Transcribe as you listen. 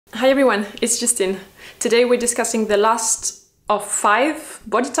Hi everyone, it's Justine. Today we're discussing the last of 5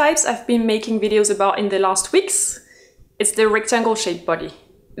 body types I've been making videos about in the last weeks. It's the rectangle shaped body.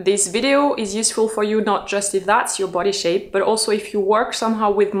 This video is useful for you not just if that's your body shape, but also if you work somehow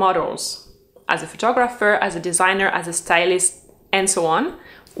with models, as a photographer, as a designer, as a stylist, and so on.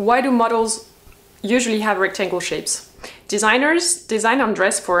 Why do models usually have rectangle shapes? Designers design on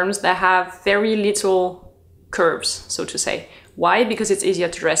dress forms that have very little curves, so to say. Why? Because it's easier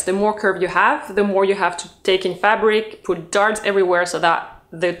to dress. The more curve you have, the more you have to take in fabric, put darts everywhere so that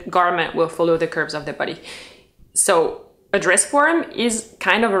the garment will follow the curves of the body. So a dress form is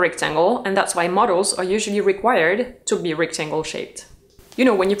kind of a rectangle, and that's why models are usually required to be rectangle shaped. You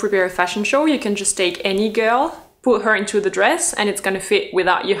know, when you prepare a fashion show, you can just take any girl, put her into the dress, and it's gonna fit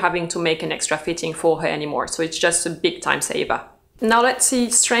without you having to make an extra fitting for her anymore. So it's just a big time saver. Now let's see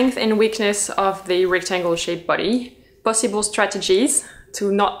strength and weakness of the rectangle shaped body. Possible strategies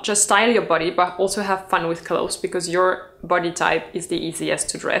to not just style your body, but also have fun with clothes, because your body type is the easiest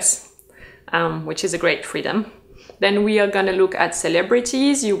to dress, which is a great freedom. Then we are gonna look at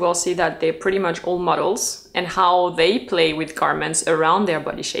celebrities. You will see that they're pretty much all models and how they play with garments around their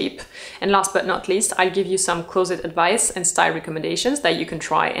body shape. And last but not least, I'll give you some closet advice and style recommendations that you can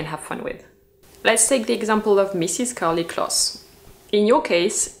try and have fun with. Let's take the example of Mrs. Karlie Kloss. In your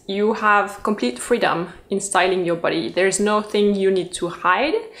case, you have complete freedom in styling your body. There's nothing you need to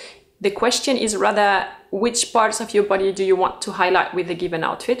hide. The question is rather which parts of your body do you want to highlight with a given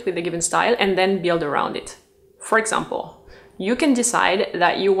outfit, with a given style, and then build around it. For example, you can decide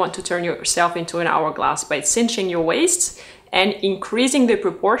that you want to turn yourself into an hourglass by cinching your waist and increasing the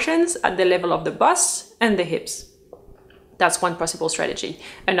proportions at the level of the bust and the hips. That's one possible strategy.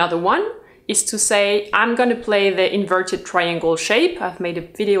 Another one is to say, I'm gonna play the inverted triangle shape. I've made a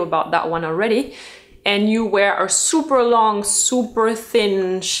video about that one already. And you wear a super long, super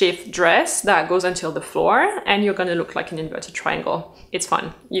thin shift dress that goes until the floor, and you're gonna look like an inverted triangle. It's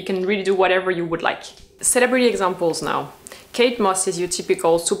fun. You can really do whatever you would like. Celebrity examples now. Kate Moss is your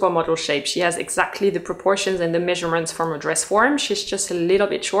typical supermodel shape. She has exactly the proportions and the measurements from a dress form. She's just a little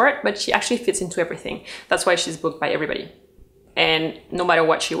bit short, but she actually fits into everything. That's why she's booked by everybody. And no matter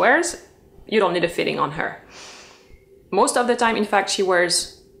what she wears, you don't need a fitting on her. Most of the time, in fact, she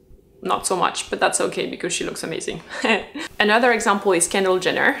wears not so much, but that's okay because she looks amazing. Another example is Kendall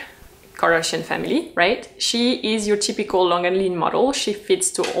Jenner, Kardashian family, right? She is your typical long and lean model. She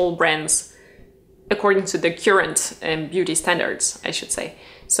fits to all brands according to the current beauty standards, I should say.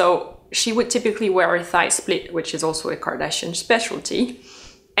 So she would typically wear a thigh split, which is also a Kardashian specialty,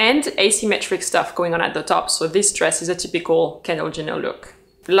 and asymmetric stuff going on at the top. So this dress is a typical Kendall Jenner look.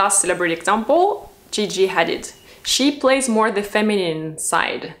 Last celebrity example, Gigi Hadid. She plays more the feminine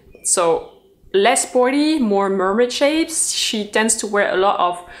side. So less sporty, more mermaid shapes. She tends to wear a lot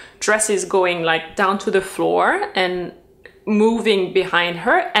of dresses going like down to the floor and moving behind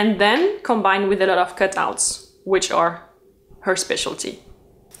her, and then combined with a lot of cutouts, which are her specialty.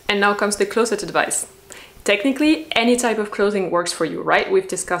 And now comes the closet advice. Technically, any type of clothing works for you, right? We've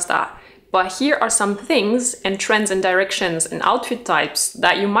discussed that. But here are some things and trends and directions and outfit types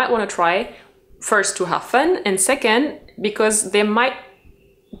that you might want to try, first to have fun, and second, because there might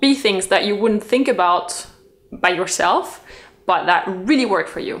be things that you wouldn't think about by yourself, but that really work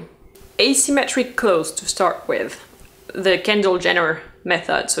for you. Asymmetric clothes to start with, the Kendall Jenner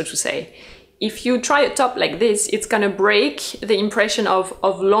method, so to say. If you try a top like this, it's gonna break the impression of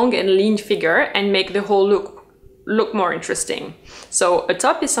long and lean figure and make the whole look more interesting. So a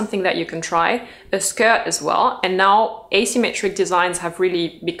top is something that you can try, a skirt as well, and now asymmetric designs have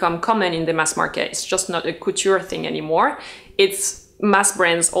really become common in the mass market. It's just not a couture thing anymore. It's mass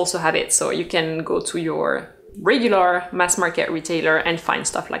brands also have it, so you can go to your regular mass market retailer and find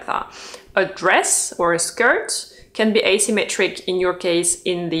stuff like that. A dress or a skirt can be asymmetric in your case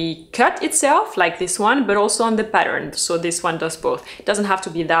in the cut itself, like this one, but also on the pattern. So this one does both. It doesn't have to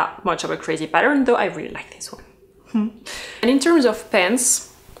be that much of a crazy pattern, though I really like this one. And in terms of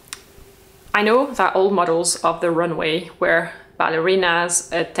pants, I know that all models of the runway wear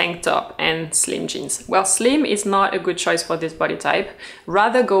ballerinas, a tank top, and slim jeans. Well, slim is not a good choice for this body type.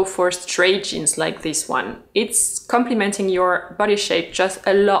 Rather go for straight jeans like this one. It's complementing your body shape just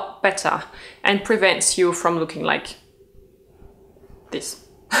a lot better and prevents you from looking like this.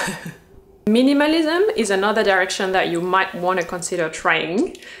 Minimalism is another direction that you might want to consider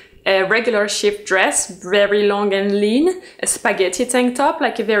trying. A regular shift dress, very long and lean, a spaghetti tank top,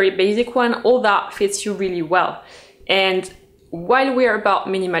 like a very basic one, all that fits you really well. And while we're about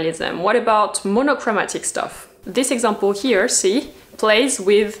minimalism, what about monochromatic stuff? This example here, see, plays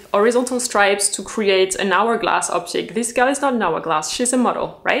with horizontal stripes to create an hourglass object. This girl is not an hourglass, she's a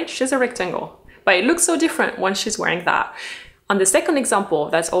model, right? She's a rectangle. But it looks so different when she's wearing that. On the second example,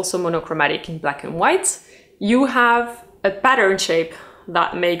 that's also monochromatic in black and white, you have a pattern shape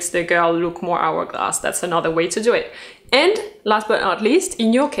that makes the girl look more hourglass. That's another way to do it. And last but not least,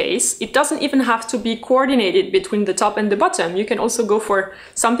 in your case, it doesn't even have to be coordinated between the top and the bottom. You can also go for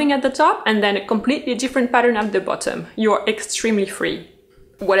something at the top and then a completely different pattern at the bottom. You're extremely free.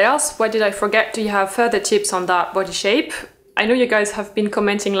 What else? What did I forget? Do you have further tips on that body shape? I know you guys have been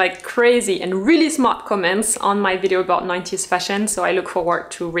commenting like crazy and really smart comments on my video about 90s fashion, so I look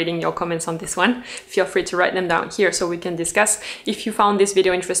forward to reading your comments on this one. Feel free to write them down here so we can discuss. If you found this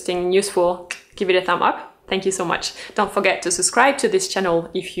video interesting and useful, give it a thumb up. Thank you so much. Don't forget to subscribe to this channel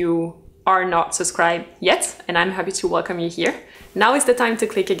if you are not subscribed yet, and I'm happy to welcome you here. Now is the time to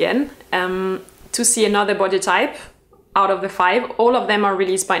click again to see another body type out of the 5. All of them are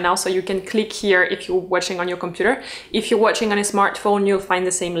released by now, so you can click here if you're watching on your computer. If you're watching on a smartphone, you'll find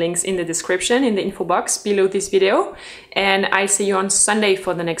the same links in the description, in the info box below this video. And I see you on Sunday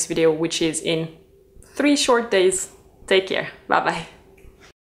for the next video, which is in 3 short days. Take care. Bye bye.